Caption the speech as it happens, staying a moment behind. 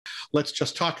let's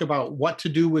just talk about what to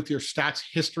do with your stats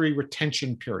history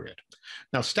retention period.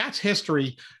 Now, stats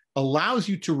history allows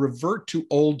you to revert to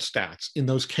old stats in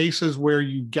those cases where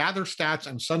you gather stats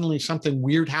and suddenly something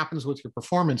weird happens with your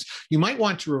performance. You might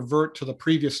want to revert to the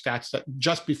previous stats that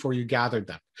just before you gathered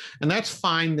them. And that's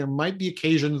fine. There might be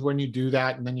occasions when you do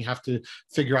that, and then you have to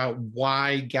figure out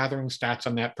why gathering stats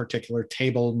on that particular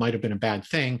table might have been a bad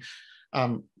thing.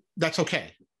 That's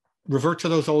okay. Revert to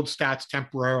those old stats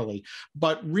temporarily.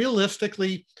 But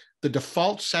realistically, the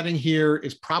default setting here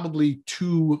is probably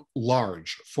too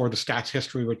large for the stats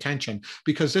history retention,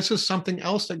 because this is something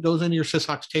else that goes into your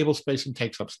syshawks table space and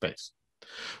takes up space.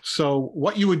 So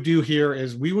what you would do here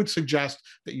is we would suggest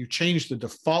that you change the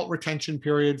default retention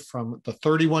period from the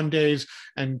 31 days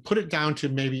and put it down to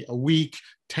maybe a week,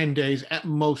 10 days, at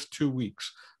most 2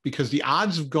 weeks, because the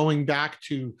odds of going back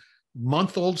to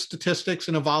month-old statistics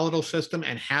in a volatile system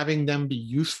and having them be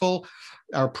useful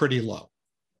are pretty low.